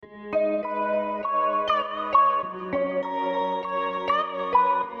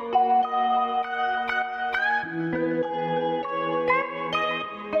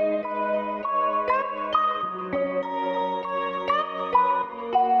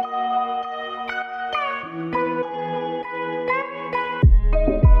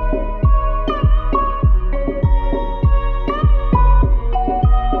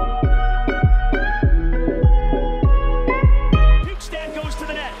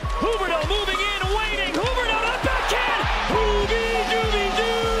Huberdeau moving in, waiting. Huberdeau to backhand. Hoobie dooby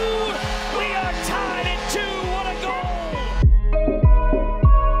doo. We are tied at 2. What a goal!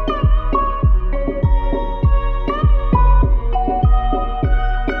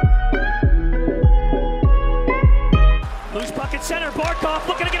 Loose puck at center. Barkov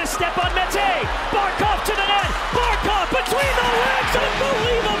looking to get a step on Mete. Barkov to the net. Barkov between the legs.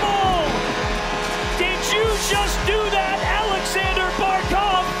 Unbelievable! Did you just do that, Alexander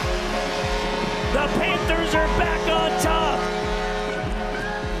Barkov? The Panthers are back on top.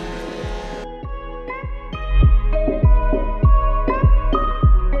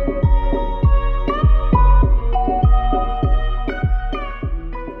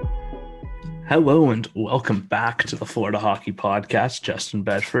 Hello and welcome back to the Florida Hockey Podcast. Justin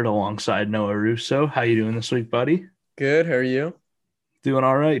Bedford alongside Noah Russo. How you doing this week, buddy? Good. How are you? Doing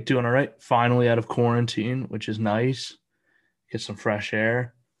all right. Finally out of quarantine, which is nice. Get some fresh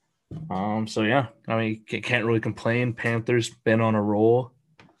air. So yeah, I mean, can't really complain. Panthers been on a roll.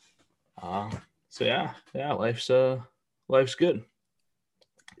 So yeah, life's good.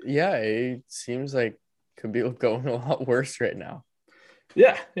 Yeah, it seems like could be going a lot worse right now.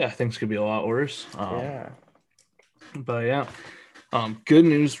 Yeah, things could be a lot worse. But yeah, good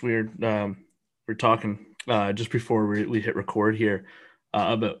news. We're talking just before we hit record here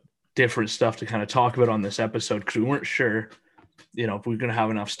about different stuff to kind of talk about on this episode because we weren't sure, if we're going to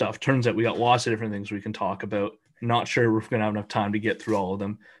have enough stuff. Turns out we got lots of different things we can talk about. Not sure we're going to have enough time to get through all of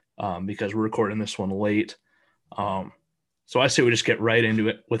them because we're recording this one late. So I say we just get right into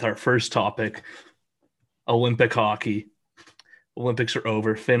it with our first topic, Olympic hockey. Olympics are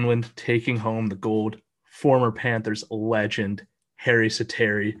over. Finland taking home the gold. Former Panthers legend Harry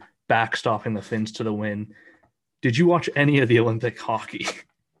Sateri backstopping the Finns to the win. Did you watch any of the Olympic hockey?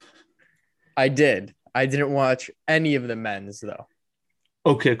 I did. I didn't watch any of the men's though.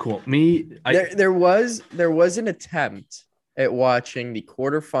 Okay, cool. There was an attempt at watching the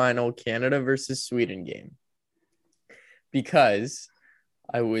quarterfinal Canada versus Sweden game because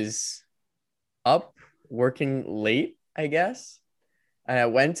I was up working late, I guess. And I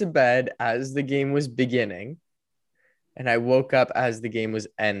went to bed as the game was beginning, and I woke up as the game was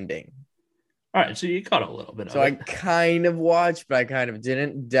ending. All right, so you got a little bit of it. So I kind of watched, but I kind of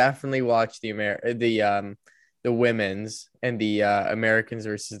didn't. Definitely watch the women's and the Americans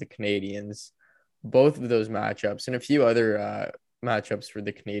versus the Canadians, both of those matchups, and a few other matchups for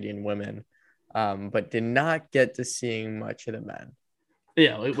the Canadian women, but did not get to seeing much of the men.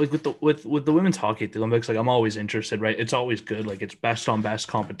 Yeah, like with the women's hockey at the Olympics, like I'm always interested, right? It's always good, like it's best on best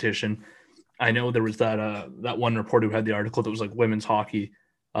competition. I know there was that one reporter who had the article that was like women's hockey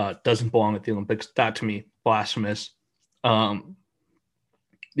doesn't belong at the Olympics. That to me, blasphemous. Yeah,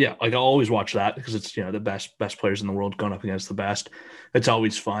 like I'll always watch that because it's the best players in the world going up against the best. It's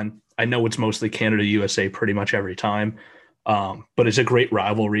always fun. I know it's mostly Canada USA pretty much every time, but it's a great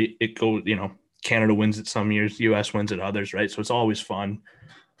rivalry. It goes, Canada wins it some years, US wins it others, right? So it's always fun.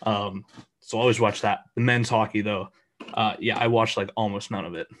 So always watch that. The men's hockey, though, I watched like almost none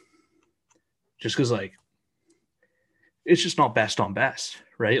of it. Just because like it's just not best on best,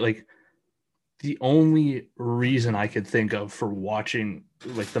 right? Like the only reason I could think of for watching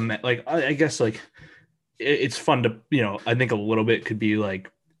like the men, like I guess like it's fun to, I think a little bit could be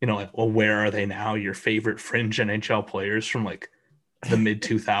like, like, well, where are they now? Your favorite fringe NHL players from like the mid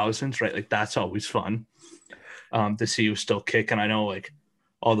 2000s, right? Like that's always fun to see who's still kicking. I know like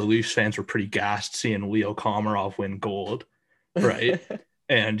all the Leafs fans were pretty gassed seeing Leo Komarov win gold, right?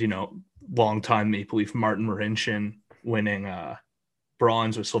 And longtime Maple Leaf Martin Marincin winning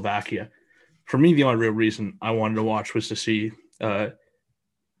bronze with Slovakia. For me, the only real reason I wanted to watch was to see Juraj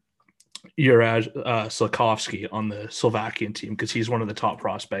Slafkovsky on the Slovakian team because he's one of the top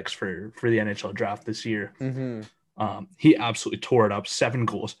prospects for the NHL draft this year. Mm-hmm. He absolutely tore it up. 7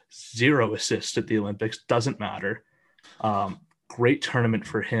 goals, 0 assists at the Olympics. Doesn't matter. Great tournament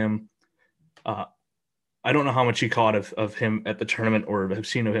for him. I don't know how much you caught of him at the tournament or have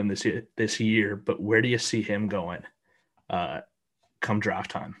seen of him this year, but where do you see him going come draft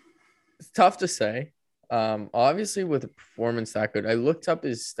time? It's tough to say. Obviously, with a performance that good, I looked up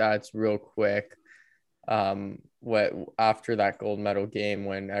his stats real quick. After that gold medal game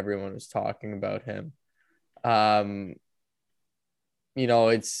when everyone was talking about him.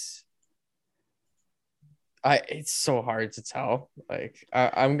 It's so hard to tell. Like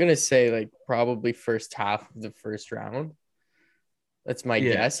I'm gonna say like probably first half of the first round. That's my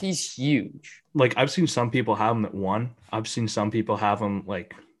guess. He's huge. Like I've seen some people have him at 1. I've seen some people have him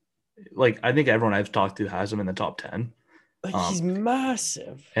like I think everyone I've talked to has him in the top 10. Like he's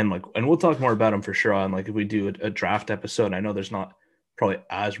massive. And we'll talk more about him for sure on like if we do a draft episode. I know there's not probably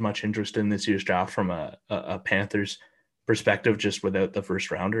as much interest in this year's draft from a Panthers perspective, just without the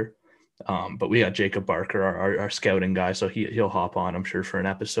first rounder. But we got Jacob Barker, our scouting guy, so he'll hop on, I'm sure, for an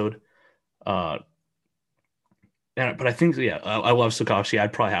episode. But I think, yeah, I love Sikorsky.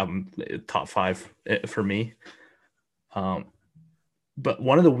 I'd probably have him top 5 for me. But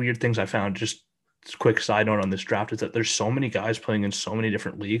one of the weird things I found, just a quick side note on this draft, is that there's so many guys playing in so many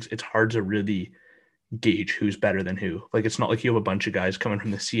different leagues. It's hard to really gauge who's better than who. Like, it's not like you have a bunch of guys coming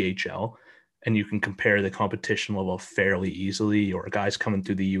from the CHL and you can compare the competition level fairly easily, or guys coming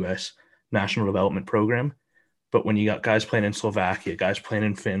through the U.S. National Development Program. But when you got guys playing in Slovakia, guys playing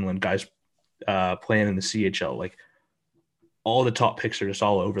in Finland, guys playing in the CHL, like, all the top picks are just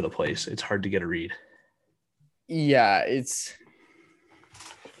all over the place. It's hard to get a read. Yeah,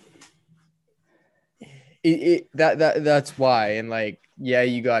 that's why. And like, yeah,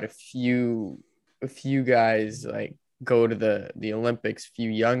 you got a few guys like go to the Olympics, few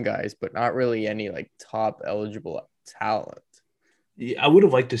young guys, but not really any like top eligible talent. Yeah, I would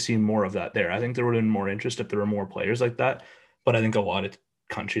have liked to see more of that there. I think there would have been more interest if there were more players like that. But I think a lot of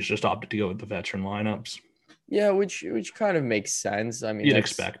countries just opted to go with the veteran lineups. Yeah, which kind of makes sense. I mean, you'd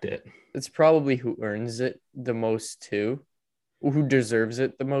expect it. It's probably who earns it the most too, who deserves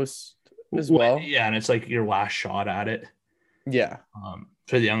it the most as well. Yeah, and it's like your last shot at it. Yeah.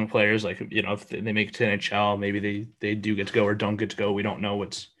 For the young players, like, you know, if they make it to NHL, maybe they do get to go or don't get to go. We don't know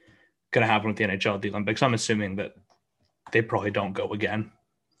what's going to happen with the NHL at the Olympics. I'm assuming that they probably don't go again.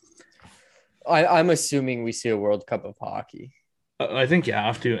 I'm assuming we see a World Cup of hockey. I think you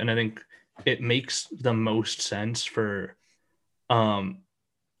have to, and I think it makes the most sense for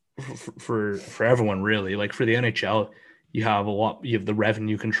everyone, really. Like, for the NHL, you have the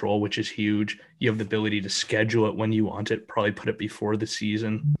revenue control, which is huge. You have the ability to schedule it when you want it, probably put it before the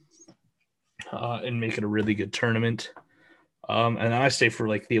season, and make it a really good tournament. And I say for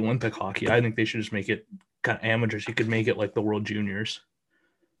like the Olympic hockey, I think they should just make it kind of amateurs. You could make it like the World Juniors.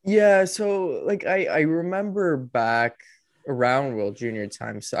 Yeah, so like I remember back around World Junior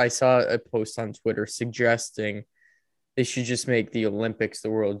times, I saw a post on Twitter suggesting they should just make the Olympics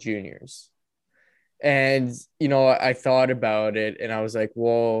the World Juniors. And, you know, I thought about it and I was like,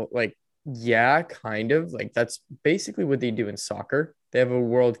 well, like, yeah, kind of. Like, that's basically what they do in soccer. They have a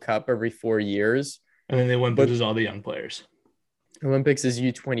World Cup every 4 years. And then the Olympics is all the young players. Olympics is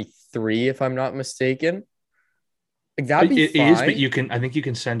U23, if I'm not mistaken. Like, that'd be fine. It is, but I think you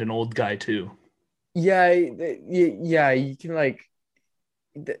can send an old guy too. Yeah, you can like,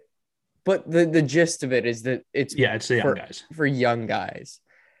 but the gist of it is that it's the young guys. For young guys.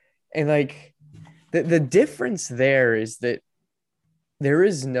 And like, the difference there is that there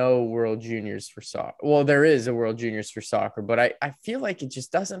is no World Juniors for soccer. Well, there is a World Juniors for soccer, but I feel like it just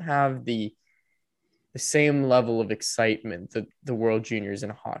doesn't have the same level of excitement that the World Juniors in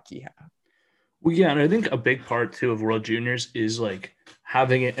hockey have. Well, yeah, and I think a big part too of World Juniors is like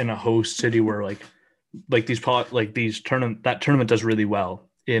having it in a host city where that tournament does really well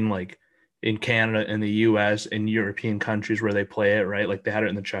in Canada and the US and European countries where they play it, right? Like, they had it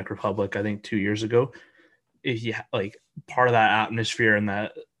in the Czech Republic, I think 2 years ago. Like, part of that atmosphere and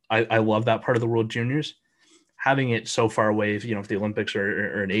that, I love that part of the World Juniors. Having it so far away, if the Olympics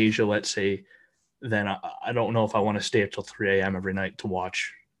are in Asia, let's say, then I don't know if I want to stay up till 3 a.m. every night to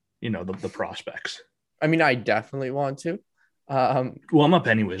watch, the prospects. I mean, I definitely want to. Well, I'm up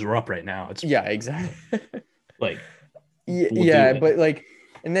anyways. We're up right now. Yeah, exactly. Like, yeah, but like,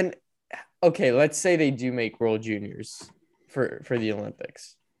 and then, okay, let's say they do make World Juniors for the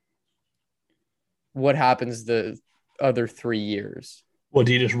Olympics. What happens the other 3 years? Well,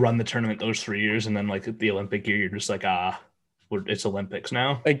 do you just run the tournament those 3 years, and then like the Olympic year, you're just like, it's Olympics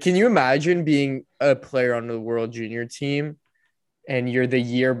now? Like, can you imagine being a player on the World Junior team and you're the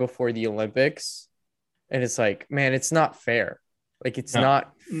year before the Olympics, and it's like, man, it's not fair. Like, it's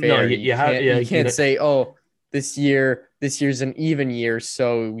not fair. No, you can't say, oh, this year's an even year,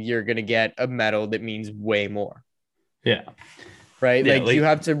 so you're gonna get a medal that means way more. Yeah. Right. Yeah, like, you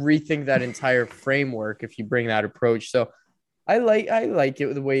have to rethink that entire framework if you bring that approach. So I like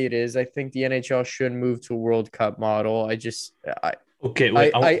it the way it is. I think the NHL should move to a World Cup model. I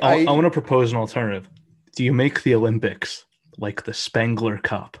want to propose an alternative. Do you make the Olympics like the Spengler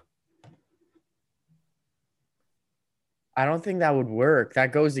Cup? I don't think that would work.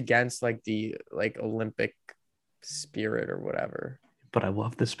 That goes against like the Olympic spirit or whatever. But I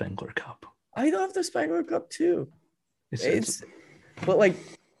love the Spengler Cup. I love the Spengler Cup too. But like,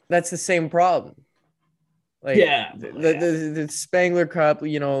 that's the same problem. Like, yeah, the Spengler Cup,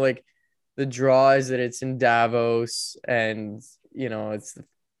 like, the draw is that it's in Davos and, it's the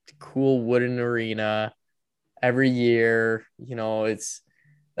cool wooden arena. every year.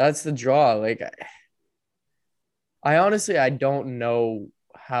 That's the draw. Like, I honestly, I don't know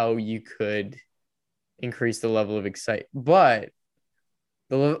how you could increase the level of excitement, but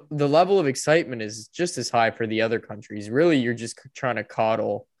the level of excitement is just as high for the other countries. Really, you're just trying to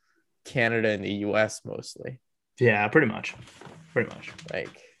coddle Canada and the US mostly. Yeah, pretty much. Like,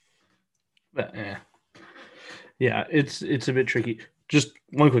 But, yeah, it's a bit tricky. Just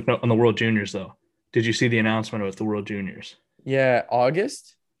one quick note on the World Juniors, though. Did you see the announcement about the World Juniors? yeah,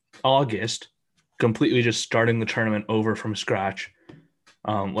 August. Completely just starting the tournament over from scratch.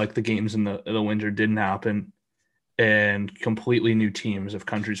 Like the games in the winter didn't happen, and completely new teams if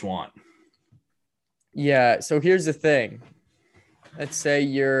countries want. Yeah. So here's the thing. Let's say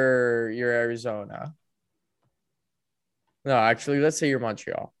you're Arizona. No, actually, let's say you're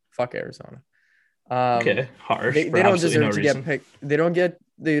Montreal. Fuck Arizona. Okay, harsh. They don't deserve to get picked.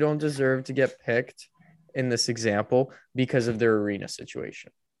 They don't deserve to get picked in this example because of their arena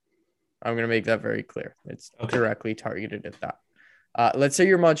situation. I'm gonna make that very clear. It's directly targeted at that. Let's say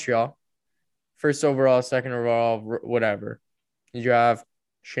you're Montreal, first overall, second overall, whatever. You draft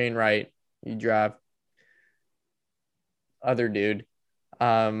Shane Wright. You draft other dude.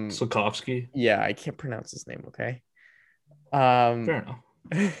 Slavkovsky. Yeah, I can't pronounce his name. Okay. Fair enough.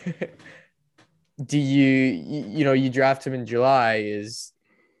 Do you draft him in July?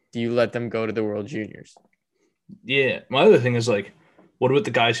 Do you let them go to the World Juniors? Yeah. My other thing is, like, what about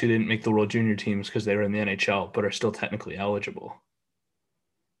the guys who didn't make the World Junior teams because they were in the NHL but are still technically eligible?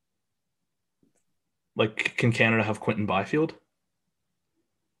 Like, can Canada have Quentin Byfield?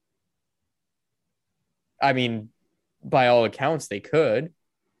 I mean, by all accounts, they could.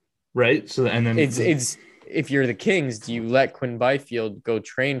 Right. So and then it's if you're the Kings, do you let Quentin Byfield go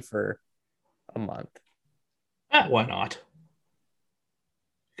train for a month? Why not?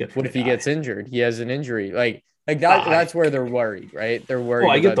 What if he gets injured? He has an injury. Like that. That's where they're worried, right? They're worried.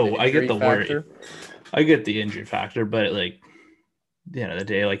 Well, I get the factor. worry. I get the injury factor, but like, at the end of the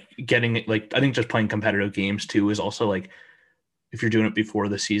day, like getting it, like I think just playing competitive games too is also like, if you're doing it before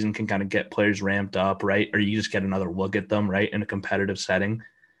the season, can kind of get players ramped up, right? Or you just get another look at them, right, in a competitive setting,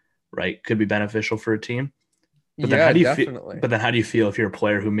 right? Could be beneficial for a team. But then how do you definitely. But then how do you feel if you're a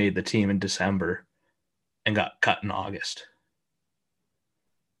player who made the team in December and got cut in August?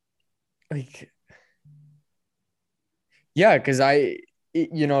 Like, yeah, because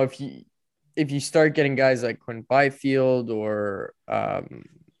if you start getting guys like Quinn Byfield or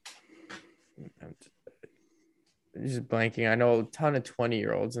just blanking, I know a ton of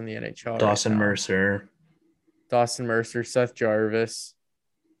 20-year-olds in the NHL. Dawson Mercer, Seth Jarvis.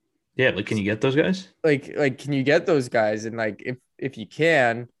 Yeah, like, can you get those guys? Like, can you get those guys? And like, if you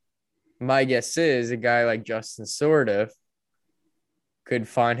can, my guess is a guy like Justin Sordiff could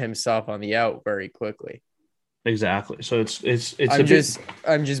find himself on the out very quickly. Exactly. So it's.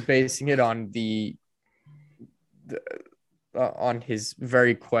 I'm just basing it on on his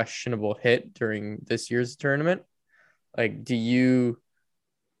very questionable hit during this year's tournament. Like, like, you've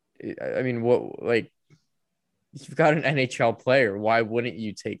got an NHL player. Why wouldn't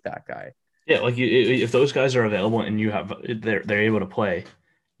you take that guy? Yeah, like if those guys are available and they're able to play,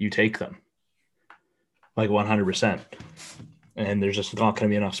 you take them. Like 100%. And there's just not going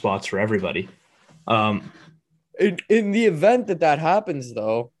to be enough spots for everybody. In the event that happens,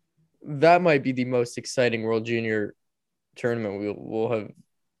 though, that might be the most exciting World Junior tournament we'll have.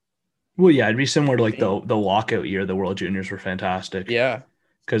 Well, yeah, it'd be similar to like the lockout year. The World Juniors were fantastic. Yeah,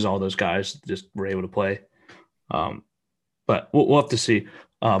 because all those guys just were able to play. But we'll have to see.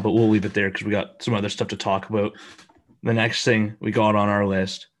 But we'll leave it there because we got some other stuff to talk about. The next thing we got on our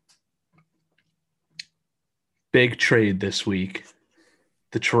list, big trade this week.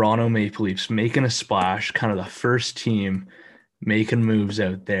 The Toronto Maple Leafs making a splash, kind of the first team making moves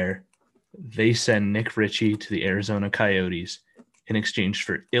out there. They send Nick Ritchie to the Arizona Coyotes in exchange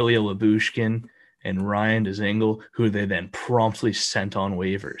for Ilya Lyubushkin and Ryan Dzingel, who they then promptly sent on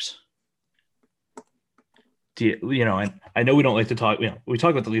waivers. And I know we don't like to talk, we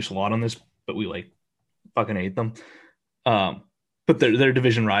talk about the Leafs a lot on this, but we like fucking hate them. But they're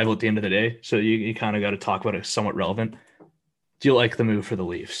division rival at the end of the day, so you kind of got to talk about it somewhat relevant. Do you like the move for the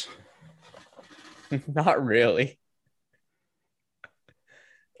Leafs? Not really.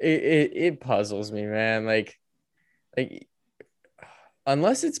 It puzzles me, man. Like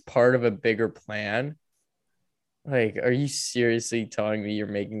unless it's part of a bigger plan, like, are you seriously telling me you're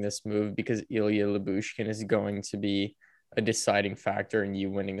making this move because Ilya Lyubushkin is going to be a deciding factor in you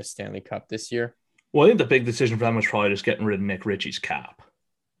winning the Stanley Cup this year? Well, I think the big decision for them was probably just getting rid of Nick Ritchie's cap.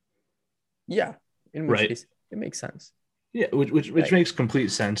 Yeah, in which case it makes sense. Yeah, which makes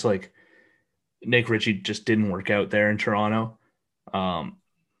complete sense. Like, Nick Ritchie just didn't work out there in Toronto.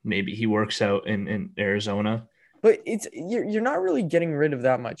 Maybe he works out in Arizona. But you're not really getting rid of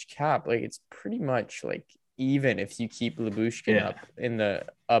that much cap. Like it's pretty much like even if you keep Lyubushkin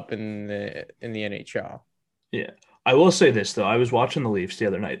up in the NHL. Yeah. I will say this though. I was watching the Leafs the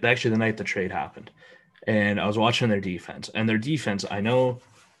other night. Actually, the night the trade happened. And I was watching their defense. And their defense, I know,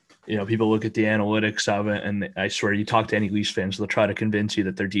 people look at the analytics of it, and I swear you talk to any Leafs fans, they'll try to convince you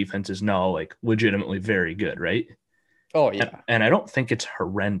that their defense is now like legitimately very good, right? Oh, yeah. And I don't think it's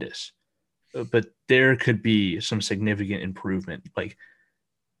horrendous, but there could be some significant improvement. Like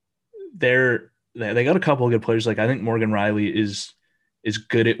they got a couple of good players. Like I think Morgan Rielly is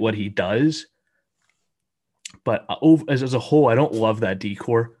good at what he does, but as a whole, I don't love that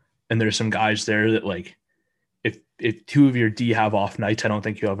decor. And there's some guys there that like, if two of your D have off nights, I don't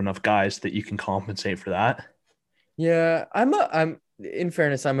think you have enough guys that you can compensate for that. Yeah, I'm in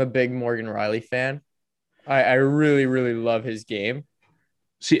fairness, I'm a big Morgan Rielly fan. I really, really love his game.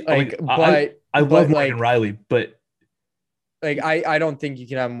 See, like, I love Morgan Rielly, but like I don't think you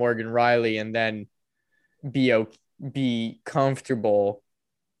can have Morgan Rielly and then be comfortable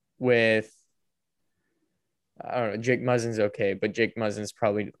with, I don't know, Jake Muzzin's okay, but Jake Muzzin's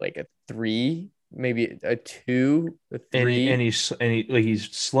probably like a 3, maybe a 2, a 3. And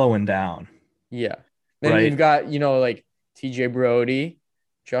he's slowing down. Yeah. Then you've got, like TJ Brody,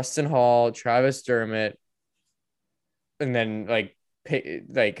 Justin Hall, Travis Dermott, and then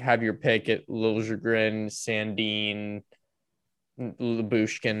have your pick at Liljegren, Sandin,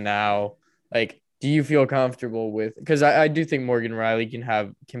 Lyubushkin now. Like, do you feel comfortable with, because I do think Morgan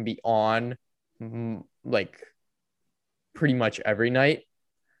Rielly can be on like pretty much every night.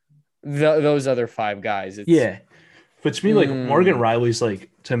 Those other 5 guys. But to me, like Morgan Rielly's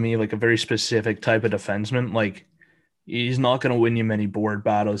like, to me, like a very specific type of defenseman. Like he's not going to win you many board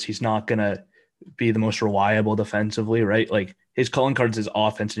battles. He's not going to be the most reliable defensively, right? Like his calling card's his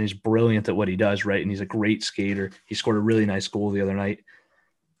offense, and he's brilliant at what he does, right? And he's a great skater. He scored a really nice goal the other night.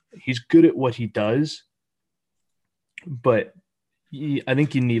 He's good at what he does, but I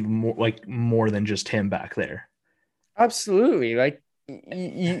think you need more than just him back there. Absolutely. Like,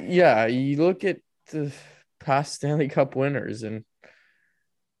 you look at the past Stanley Cup winners and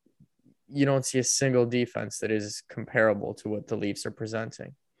you don't see a single defense that is comparable to what the Leafs are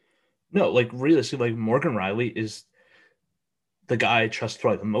presenting. No, like realistically, like Morgan Rielly is the guy I trust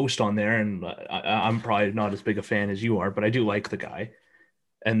probably the most on there, and I'm probably not as big a fan as you are, but I do like the guy.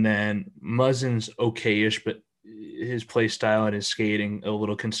 And then Muzzin's okay-ish, but his play style and his skating a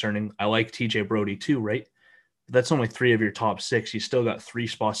little concerning. I like TJ Brody too, right? But that's only 3 of your top 6. You still got 3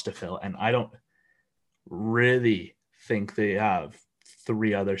 spots to fill, and I don't really think they have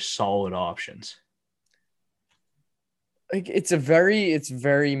 3 other solid options. Like it's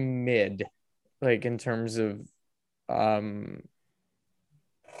very mid, like in terms of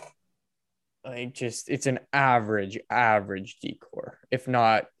like just it's an average decor, if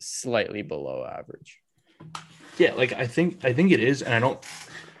not slightly below average. Yeah, like I think it is, and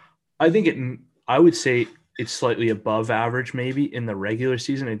I would say it's slightly above average maybe in the regular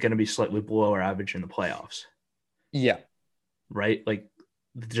season. It's going to be slightly below our average in the playoffs. Yeah. Right? Like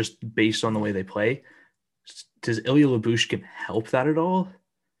just based on the way they play. Does Ilya Lyubushkin help that at all?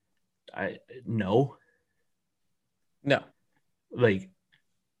 No. Like,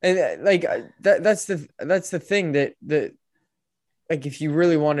 and like that's the thing that like if you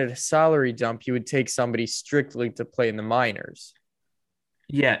really wanted a salary dump, you would take somebody strictly to play in the minors.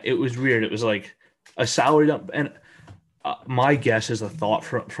 Yeah, it was weird. It was like a salary dump, and my guess is the thought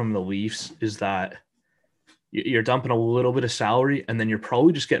from the Leafs is that you're dumping a little bit of salary, and then you're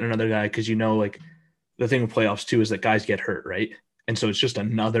probably just getting another guy because like. The thing with playoffs too is that guys get hurt, right? And so it's just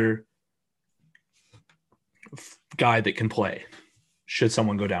another guy that can play should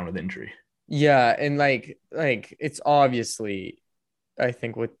someone go down with injury. Yeah, and like it's obviously, I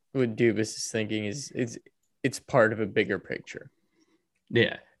think what Dubas is thinking is it's part of a bigger picture.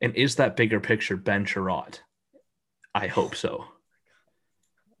 Yeah, and is that bigger picture Ben Sherratt? I hope so.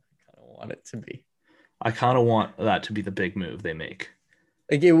 I kind of want it to be. I kind of want that to be the big move they make.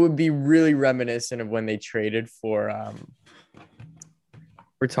 Like it would be really reminiscent of when they traded for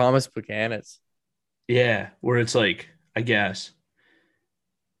Thomas Buchanan. Yeah, where it's like, I guess,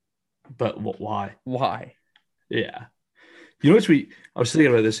 but why? Why? Yeah, you know what's I was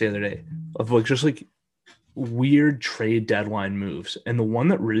thinking about this the other day of like just like weird trade deadline moves, and the one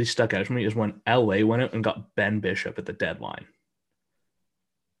that really stuck out to me is when LA went out and got Ben Bishop at the deadline.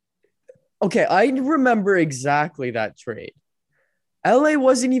 Okay, I remember exactly that trade. LA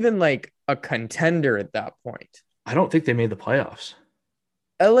wasn't even like a contender at that point. I don't think they made the playoffs.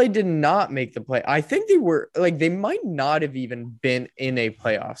 LA did not make the play. I think they were like they might not have even been in a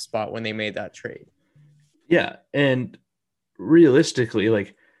playoff spot when they made that trade. Yeah, and realistically,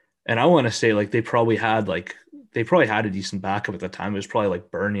 like, and I want to say like they probably had a decent backup at the time. It was probably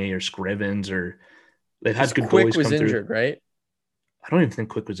like Bernier or Scrivens, or they've had good Quick goalies was come injured, through. right? I don't even think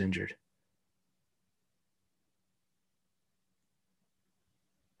Quick was injured.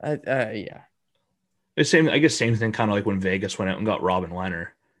 Yeah. The same, I guess, same thing, kind of like when Vegas went out and got Robin Leonard,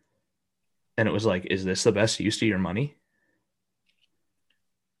 and it was like, is this the best use of your money?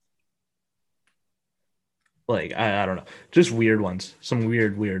 Like, I don't know, just weird ones, some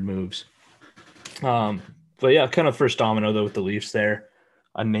weird moves. But yeah, kind of first domino though with the Leafs there,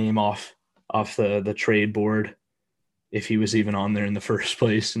 a name off the trade board, if he was even on there in the first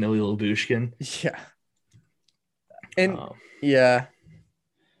place, Ilya Lyubushkin. Yeah. And yeah,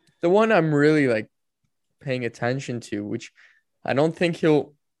 the one I'm really like paying attention to, which I don't think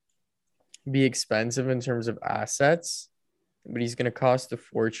he'll be expensive in terms of assets, but he's going to cost a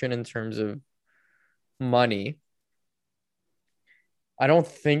fortune in terms of money. I don't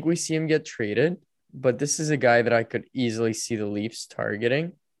think we see him get traded, but this is a guy that I could easily see the Leafs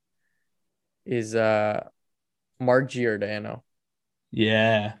targeting. Is Mark Giordano.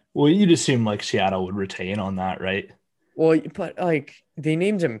 Yeah. Well, you'd assume like Seattle would retain on that, right? Well, but like they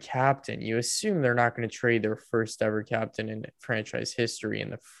named him captain. You assume they're not going to trade their first ever captain in franchise history in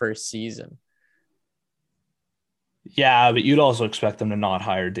the first season. Yeah, but you'd also expect them to not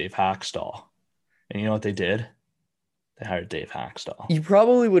hire Dave Hackstall. And you know what they did? They hired Dave Hackstall. You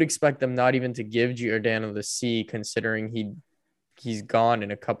probably would expect them not even to give Giordano the C, considering he's gone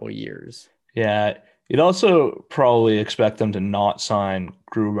in a couple of years. Yeah. You'd also probably expect them to not sign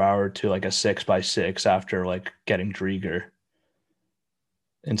Grubauer to like a 6x6 after like getting Drieger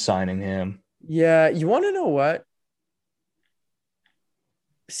and signing him. Yeah, you want to know what?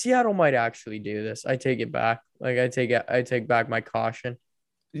 Seattle might actually do this. I take it back. Like I take back my caution.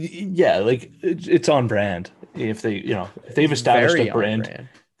 Yeah, like it's on brand. If they've established a brand,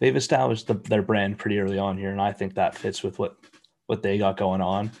 they've established their brand pretty early on here, and I think that fits with what they got going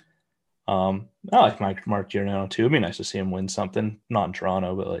on. I like Mark Giordano too. It'd be nice to see him win something, not in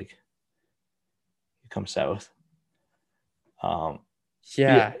Toronto, but like he comes south.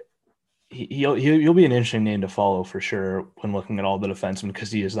 Yeah. He'll be an interesting name to follow for sure when looking at all the defensemen,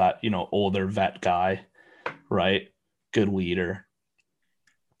 because he is that older vet guy, right? Good leader,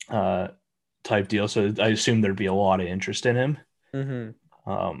 type deal. So I assume there'd be a lot of interest in him.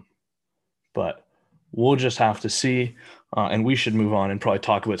 Mm-hmm. But we'll just have to see. And we should move on and probably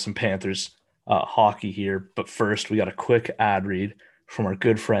talk about some Panthers hockey here. But first, we got a quick ad read from our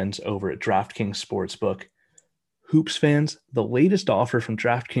good friends over at DraftKings Sportsbook. Hoops fans, the latest offer from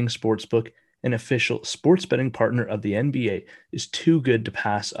DraftKings Sportsbook, an official sports betting partner of the NBA, is too good to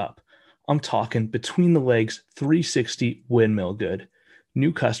pass up. I'm talking between the legs 360 windmill good.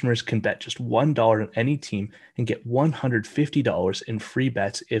 New customers can bet just $1 on any team and get $150 in free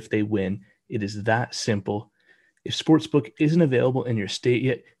bets if they win. It is that simple. If Sportsbook isn't available in your state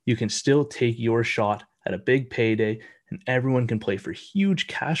yet, you can still take your shot at a big payday, and everyone can play for huge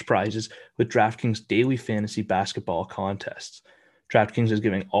cash prizes with DraftKings daily fantasy basketball contests. DraftKings is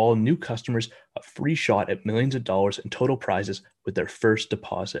giving all new customers a free shot at millions of dollars in total prizes with their first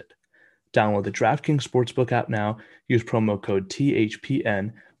deposit. Download the DraftKings Sportsbook app now, use promo code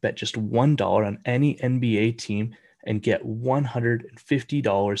THPN, bet just $1 on any NBA team, and get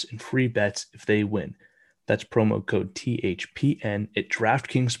 $150 in free bets if they win. That's promo code THPN at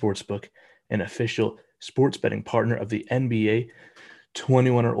DraftKings Sportsbook, an official sports betting partner of the NBA.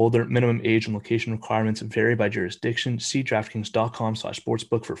 21 or older, minimum age and location requirements vary by jurisdiction. See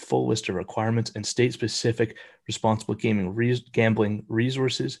DraftKings.com/sportsbook for full list of requirements and state-specific responsible gambling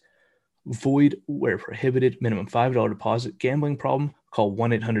resources. Void where prohibited. Minimum $5 deposit. Gambling problem? Call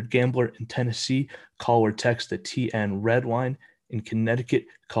 1-800-GAMBLER. In Tennessee, call or text the TN Red Line. In Connecticut,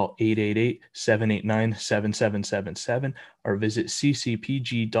 call 888-789-7777 or visit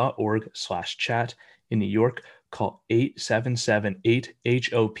ccpg.org/chat. In New York, call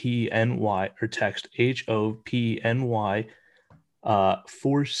 877-8-HOPNY or text HOPNY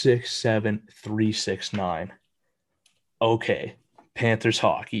 467-369. Okay, Panthers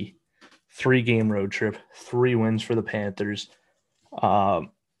hockey. 3-game road trip, 3 wins for the Panthers.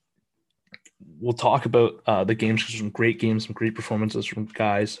 We'll talk about the games, some great games, some great performances from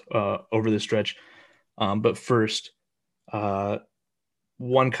guys over the stretch. But first,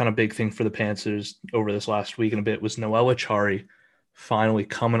 one kind of big thing for the Panthers over this last week and a bit was Noel Acciari finally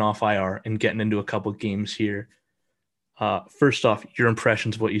coming off IR and getting into a couple games here. First off, your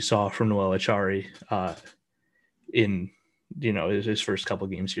impressions of what you saw from Noel Acciari in his first couple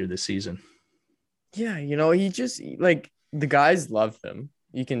games here this season. Yeah, he just like the guys love him.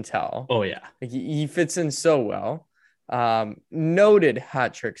 You can tell. Oh yeah, Like he fits in so well. Noted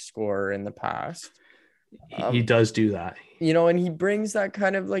hat trick scorer in the past. he does do that. And he brings that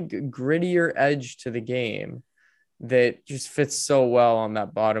kind of like grittier edge to the game that just fits so well on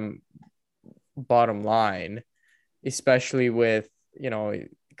that bottom line, especially with,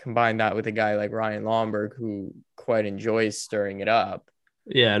 combine that with a guy like Ryan Lomberg who quite enjoys stirring it up.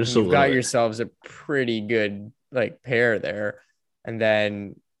 Yeah, just You've got yourselves a pretty good like pair there. And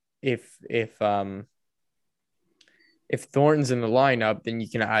then if Thornton's in the lineup, then you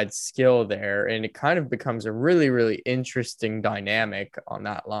can add skill there, and it kind of becomes a really, really interesting dynamic on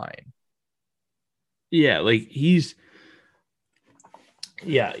that line. Yeah, like I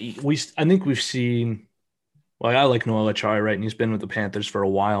think we've seen. Well, I like Noel Achari, right? And he's been with the Panthers for a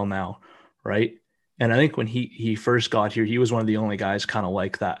while now, right? And I think when he first got here, he was one of the only guys kind of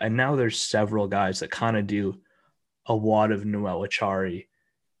like that. And now there's several guys that kind of do a lot of Noel Achari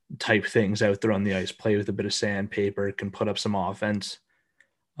type things out there on the ice, play with a bit of sandpaper, can put up some offense.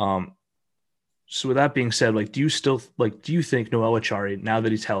 So with that being said, like, do you think Noel Achari, now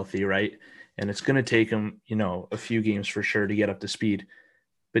that he's healthy, right? And it's going to take him, a few games for sure to get up to speed.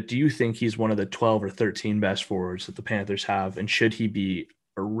 But do you think he's one of the 12 or 13 best forwards that the Panthers have? And should he be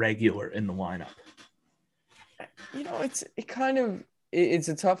a regular in the lineup? It's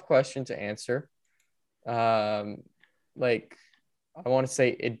a tough question to answer. Like, I want to say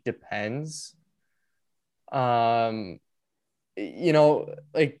it depends. Like,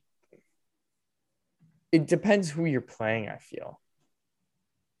 it depends who you're playing, I feel.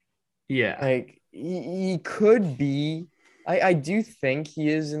 Yeah. Like, he could be. I do think he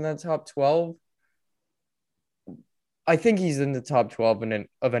is in the top 12. I think he's in the top 12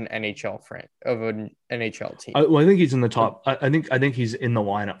 of an NHL team. I think he's in the top. I think he's in the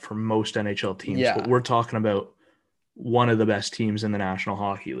lineup for most NHL teams. Yeah. But we're talking about one of the best teams in the National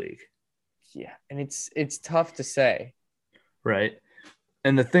Hockey League. Yeah, and it's tough to say. Right.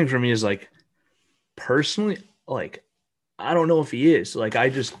 And the thing for me is, like, personally, like, I don't know if he is. Like,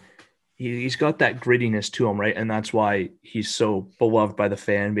 he's got that grittiness to him, right? And that's why he's so beloved by the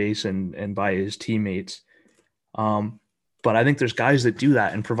fan base and by his teammates. But I think there's guys that do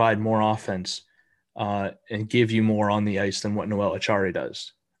that and provide more offense and give you more on the ice than what Noel Achari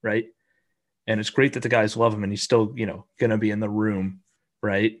does, right? And it's great that the guys love him and he's still, going to be in the room,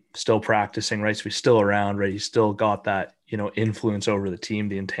 right? Still practicing, right? So he's still around, right? He's still got that, influence over the team,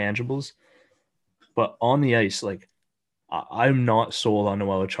 the intangibles. But on the ice, like, I'm not sold on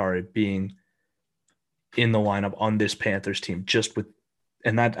Noel Achari being in the lineup on this Panthers team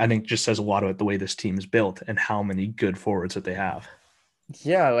and that I think just says a lot about the way this team is built and how many good forwards that they have.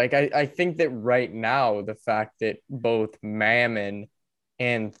 Yeah, like I think that right now, the fact that both Mammon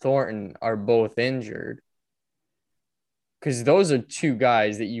and Thornton are both injured, because those are two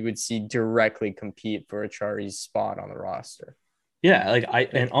guys that you would see directly compete for Achari's spot on the roster. Yeah,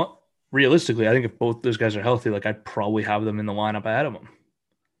 realistically, I think if both those guys are healthy, like, I'd probably have them in the lineup ahead of them.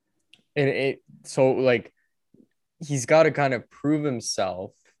 And so like he's got to kind of prove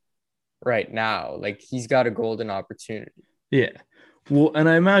himself right now. Like, he's got a golden opportunity. Yeah. Well, and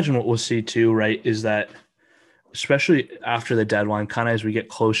I imagine what we'll see too, right, is that especially after the deadline, kind of as we get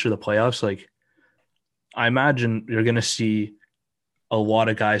closer to the playoffs, like, I imagine you're going to see a lot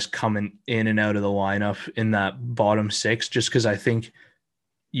of guys coming in and out of the lineup in that bottom six, just because I think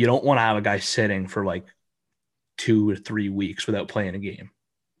you don't want to have a guy sitting for like 2 or 3 weeks without playing a game.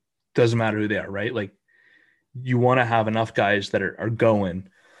 Doesn't matter who they are, right? Like, you want to have enough guys that are going,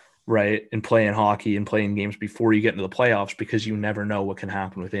 right, and playing hockey and playing games before you get into the playoffs, because you never know what can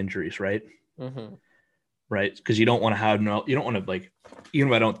happen with injuries, right? Mm-hmm. Right? Because you don't want to like, even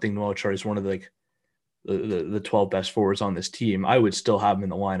if I don't think Noel Achari is one of the 12 best forwards on this team, I would still have him in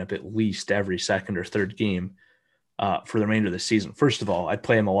the lineup at least every second or third game for the remainder of the season. First of all, I'd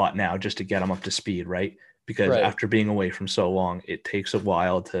play him a lot now just to get him up to speed, right? Because after being away from so long, it takes a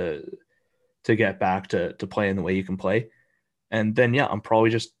while to get back to playing the way you can play. And then, yeah,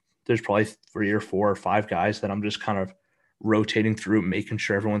 there's probably 3 or 4 or 5 guys that I'm just kind of rotating through, making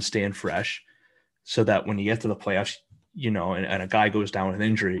sure everyone's staying fresh, so that when you get to the playoffs, and a guy goes down with an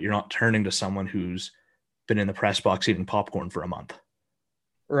injury, you're not turning to someone who's been in the press box eating popcorn for a month.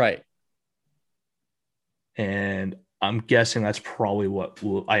 Right. And I'm guessing that's probably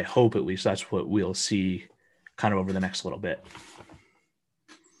I hope at least that's what we'll see kind of over the next little bit.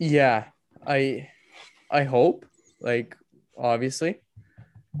 Yeah, I hope, like, obviously.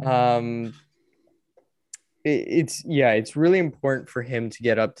 It's really important for him to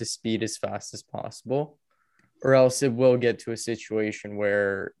get up to speed as fast as possible. or else it will get to a situation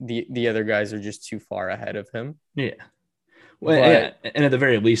where the other guys are just too far ahead of him. Yeah. Well, But yeah. And at the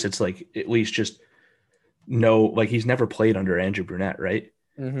very least, it's like at least just know, like he's never played under Andrew Brunette, right?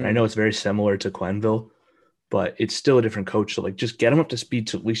 And I know it's very similar to Quenneville, but it's still a different coach. So like just get him up to speed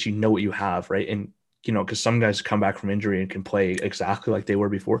so at least you know what you have, right? And because some guys come back from injury and can play exactly like they were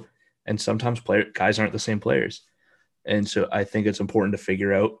before. And sometimes guys aren't the same players. And so I think it's important to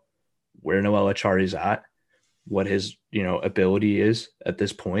figure out where Noel Achari's at, what his, ability is at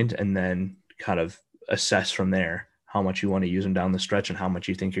this point, and then kind of assess from there how much you want to use him down the stretch and how much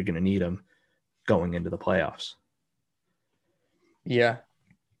you think you're going to need him going into the playoffs. Yeah.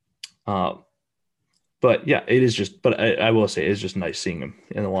 But yeah, it is just, but I will say it's just nice seeing him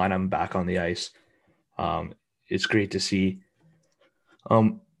in the lineup back on the ice. It's great to see.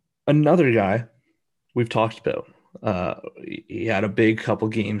 Another guy we've talked about, he had a big couple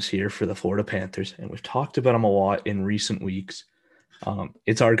games here for the Florida Panthers, and we've talked about him a lot in recent weeks.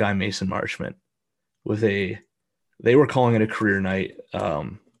 It's our guy, Mason Marchment, they were calling it a career night,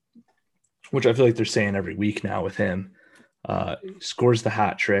 which I feel like they're saying every week now with him. Scores the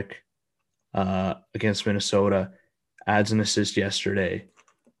hat trick against Minnesota, adds an assist yesterday.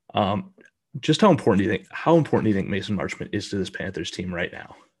 Just how important do you think Mason Marchment is to this Panthers team right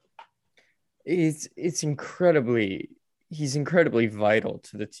now? He's incredibly vital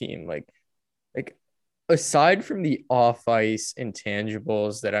to the team. Like aside from the off ice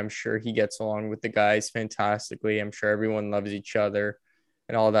intangibles that I'm sure he gets along with the guys fantastically. I'm sure everyone loves each other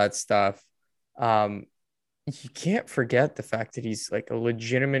and all that stuff. You can't forget the fact that he's like a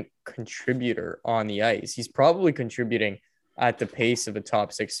legitimate contributor on the ice. He's probably contributing at the pace of a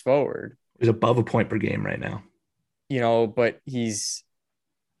top six forward. He's above a point per game right now. But he's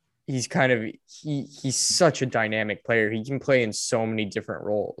such a dynamic player. He can play in so many different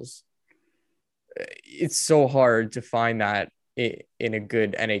roles. It's so hard to find that in a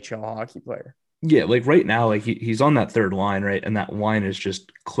good NHL hockey player. Yeah, like right now, like he's on that third line, right? And that line is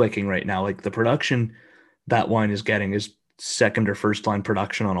just clicking right now. Like the production that line is getting is second or first line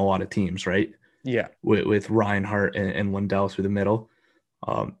production on a lot of teams, right? Yeah. With Reinhart and Lindell through the middle.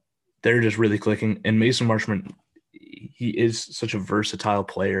 They're just really clicking. And Mason Marchment, he is such a versatile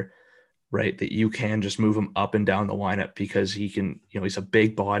player, right? That you can just move him up and down the lineup because he can, he's a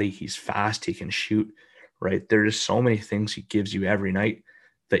big body. He's fast. He can shoot, right? There's so many things he gives you every night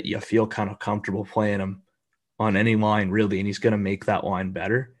that you feel kind of comfortable playing him on any line, really. And he's going to make that line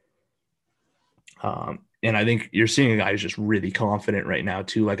better. And I think you're seeing a guy who's just really confident right now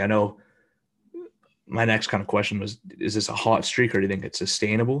too. Like I know my next kind of question was, is this a hot streak or do you think it's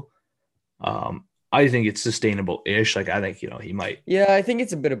sustainable? I think it's sustainable-ish. Like I think, he might. Yeah, I think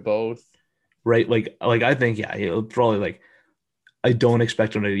it's a bit of both. Right. Like I think, yeah, he'll probably I don't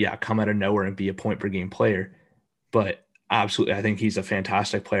expect him to, come out of nowhere and be a point per game player, but absolutely. I think he's a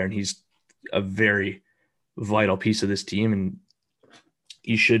fantastic player and he's a very vital piece of this team. And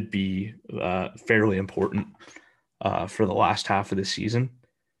he should be fairly important for the last half of the season.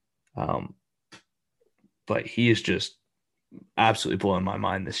 But he is just absolutely blowing my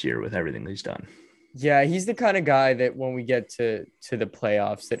mind this year with everything he's done. Yeah, he's the kind of guy that when we get to the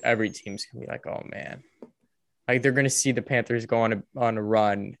playoffs, that every team's gonna be like, oh man, like they're gonna see the Panthers go on a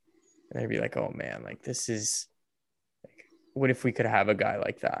run, and they'll be like, oh man, like this is like, what if we could have a guy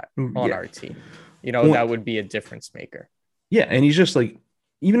like that on our team? That would be a difference maker. Yeah, and he's just like,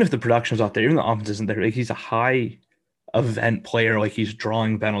 even if the production's out there, even the offense isn't there, like he's a high event player. Like he's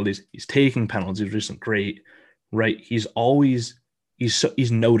drawing penalties, he's taking penalties, which isn't great, right? He's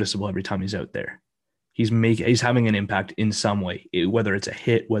noticeable every time he's out there. He's having an impact in some way, whether it's a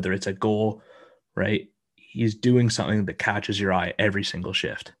hit, whether it's a goal, right? He's doing something that catches your eye every single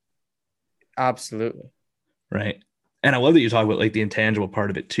shift. Absolutely. Right. And I love that you talk about like the intangible part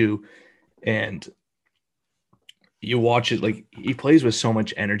of it too. And you watch it, like he plays with so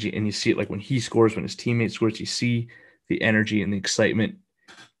much energy and you see it like when he scores, when his teammates scores, you see the energy and the excitement.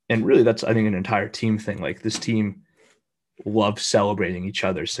 And really that's, I think, an entire team thing. Like this team loves celebrating each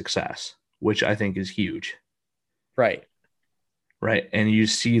other's success, which I think is huge. Right. Right. And you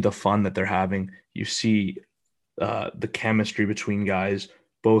see the fun that they're having. You see the chemistry between guys,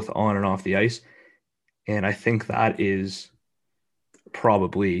 both on and off the ice. And I think that is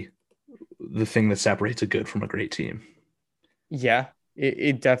probably the thing that separates a good from a great team. Yeah,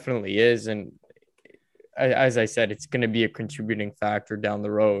 it definitely is. And as I said, it's going to be a contributing factor down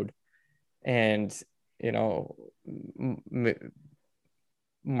the road. And,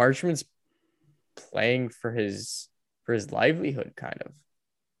 Marchment's playing for his livelihood, kind of.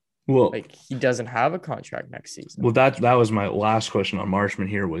 Well, like he doesn't have a contract next season. Well, that was my last question on Marchment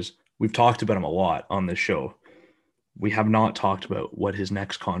here was, we've talked about him a lot on this show, we have not talked about what his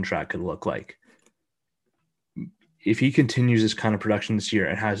next contract could look like. If he continues this kind of production this year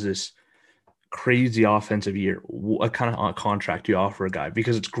and has this crazy offensive year, what kind of contract do you offer a guy?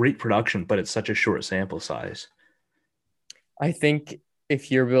 Because it's great production, but it's such a short sample size. I think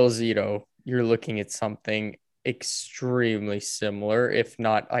if you're Bill Zito, you're looking at something extremely similar, if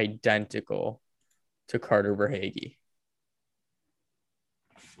not identical, to Carter Verhaeghe.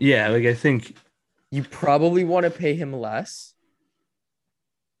 Yeah, like I think you probably want to pay him less.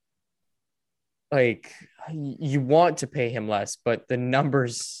 Like you want to pay him less, but the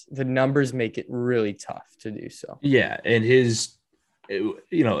numbers make it really tough to do so. Yeah, and it's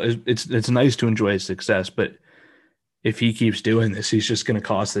nice to enjoy his success, but if he keeps doing this, he's just going to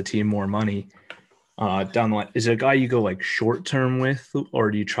cost the team more money down the line. Is it a guy you go like short term with,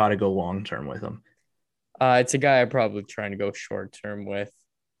 or do you try to go long term with him? It's a guy I'm probably trying to go short term with.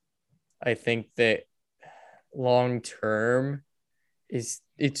 I think that long term it's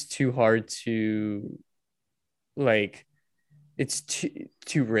too hard to it's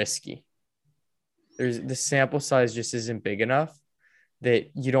too risky. The sample size just isn't big enough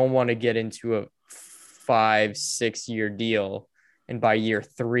that you don't want to get into a 5-6 year deal and by year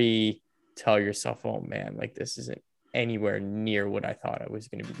 3 tell yourself, oh man, like this isn't anywhere near what I thought I was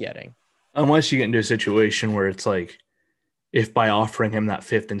going to be getting. Unless you get into a situation where it's like, if by offering him that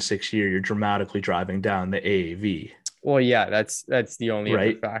 5th and 6th year, you're dramatically driving down the AAV. Well, yeah, that's the only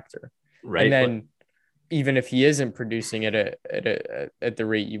other factor. Right. And then even if he isn't producing it at the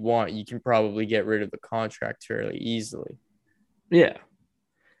rate you want, you can probably get rid of the contract fairly easily. Yeah.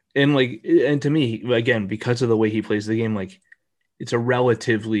 And to me, again, because of the way he plays the game, like it's a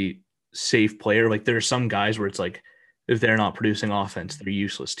relatively safe player. Like there are some guys where it's like, if they're not producing offense, they're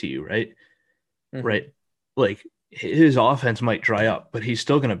useless to you, right? Mm-hmm. Right. Like his offense might dry up, but he's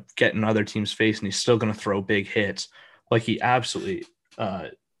still going to get in other teams' face and he's still going to throw big hits. Like he absolutely,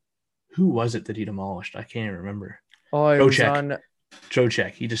 who was it that he demolished? I can't even remember. Oh, it was on Joe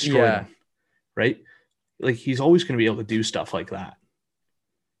Check. He destroyed him, right? Like he's always going to be able to do stuff like that,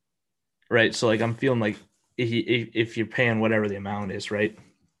 right? So like I'm feeling like if you're paying whatever the amount is, right?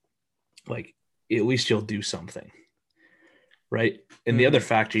 Like at least you'll do something, right? And the other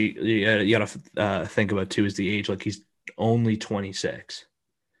factor you got to think about too is the age. Like he's only 26.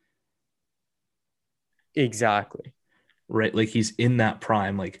 Exactly. Right. Like he's in that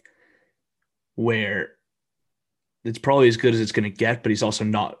prime, like where it's probably as good as it's going to get, but he's also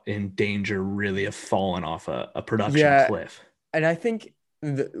not in danger really of falling off a production cliff. And I think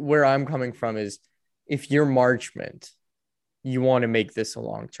where I'm coming from is if you're Marchment, you want to make this a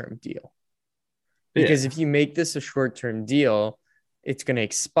long-term deal. Because if you make this a short-term deal, it's going to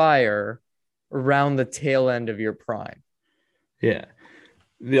expire around the tail end of your prime. Yeah.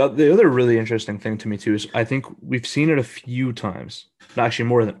 The other really interesting thing to me too is I think we've seen it a few times, actually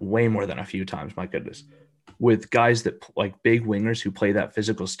way more than a few times, my goodness, with guys that like big wingers who play that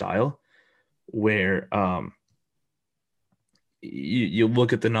physical style where you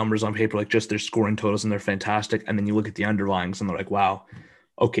look at the numbers on paper, like just their scoring totals and they're fantastic. And then you look at the underlyings and they're like, wow,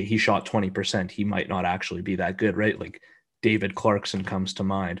 okay, he shot 20%. He might not actually be that good, right? Like David Clarkson comes to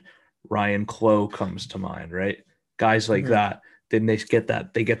mind. Ryan Clough comes to mind, right? Guys like that. Then they get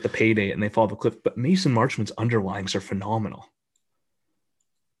the payday and they fall off a cliff. But Mason Marchment's underlyings are phenomenal.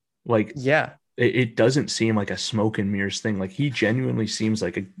 Like, yeah, it doesn't seem like a smoke and mirrors thing. Like he genuinely seems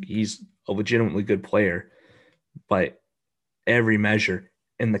like he's a legitimately good player by every measure.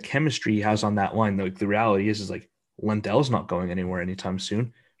 And the chemistry he has on that line, like the reality is like Lindell's not going anywhere anytime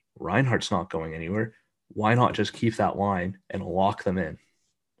soon. Reinhart's not going anywhere. Why not just keep that line and lock them in?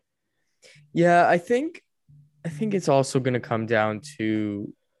 Yeah, I think it's also going to come down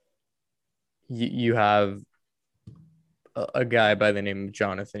to you have a guy by the name of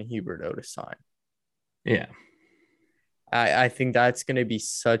Jonathan Huberdeau to sign. Yeah. I think that's going to be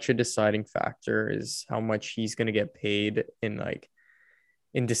such a deciding factor is how much he's going to get paid in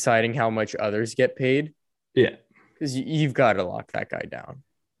deciding how much others get paid. Yeah. Because you've got to lock that guy down.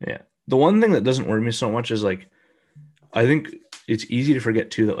 Yeah. The one thing that doesn't worry me so much is like, I think it's easy to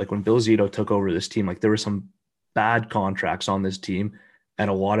forget too that like when Bill Zito took over this team, like there were some bad contracts on this team and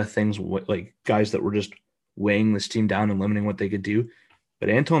a lot of things like guys that were just weighing this team down and limiting what they could do. But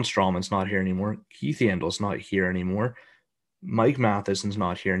Anton Strawman's not here anymore. Keith Yandel's not here anymore. Mike Matheson's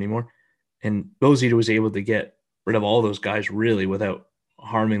not here anymore. And Bill Zito was able to get rid of all those guys really without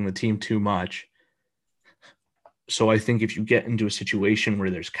harming the team too much. So I think if you get into a situation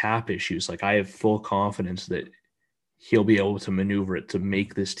where there's cap issues, like I have full confidence that he'll be able to maneuver it to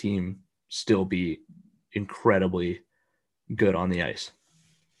make this team still be incredibly good on the ice.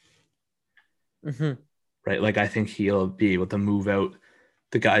 Mm-hmm. right? Like I think he'll be able to move out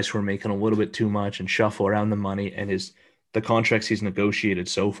the guys who are making a little bit too much and shuffle around the money. And the contracts he's negotiated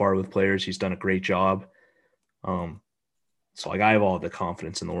so far with players, he's done a great job. So like I have all the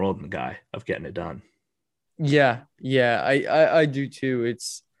confidence in the world in the guy of getting it done. Yeah, I do too.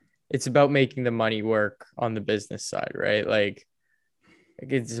 It's about making the money work on the business side, right? Like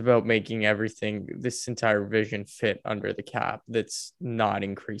it's about making everything, this entire vision fit under the cap that's not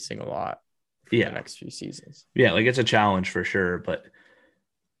increasing a lot for the next few seasons. Yeah, like it's a challenge for sure, but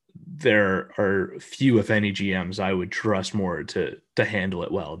there are few, if any, GMs I would trust more to handle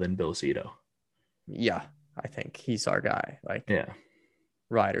it well than Bill Zito. Yeah, I think he's our guy. Like,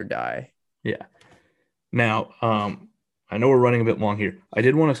 ride or die. Yeah. Now, I know we're running a bit long here. I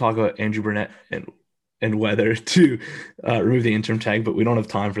did want to talk about Andrew Burnett and whether to remove the interim tag, but we don't have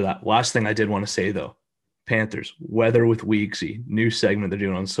time for that. Last thing I did want to say, though, Panthers, Weather with Weeksy, new segment they're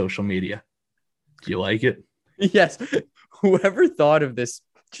doing on social media. Do you like it? Yes. Whoever thought of this,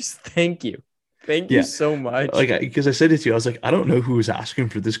 just thank you. Thank you so much. Like, because I said it to you, I was like, I don't know who was asking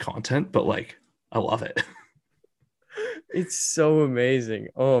for this content, but like, I love it. It's so amazing.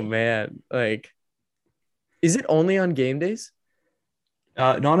 Oh, man. Like, is it only on game days?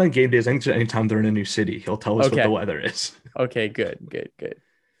 Not on game days. I think anytime they're in a new city, he'll tell us what the weather is. Okay, good.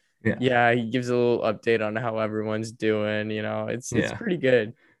 Yeah, he gives a little update on how everyone's doing. You know, it's pretty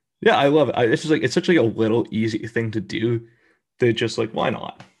good. Yeah, I love it. It's just like it's such like a little easy thing to do. That just like why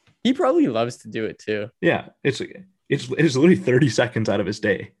not? He probably loves to do it too. Yeah, it's literally 30 seconds out of his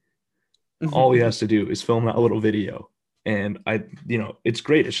day. All he has to do is film that little video, and it's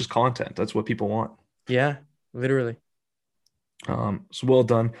great. It's just content. That's what people want. Yeah, literally. So well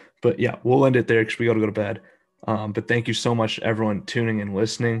done. But yeah, we'll end it there because we got to go to bed. But thank you so much, everyone, tuning and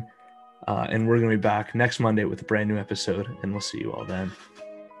listening. And we're going to be back next Monday with a brand new episode, and we'll see you all then.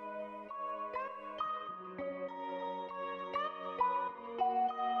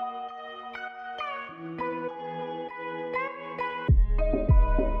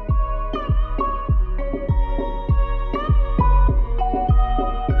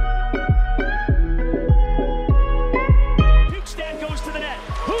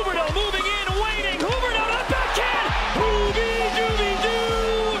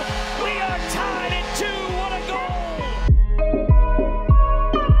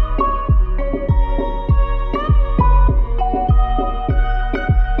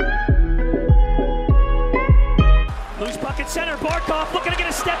 Center, Barkov looking to get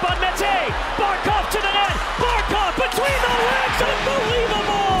a step on Mete. Barkov to the net. Barkov between the legs.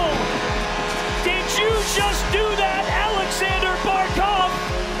 Unbelievable.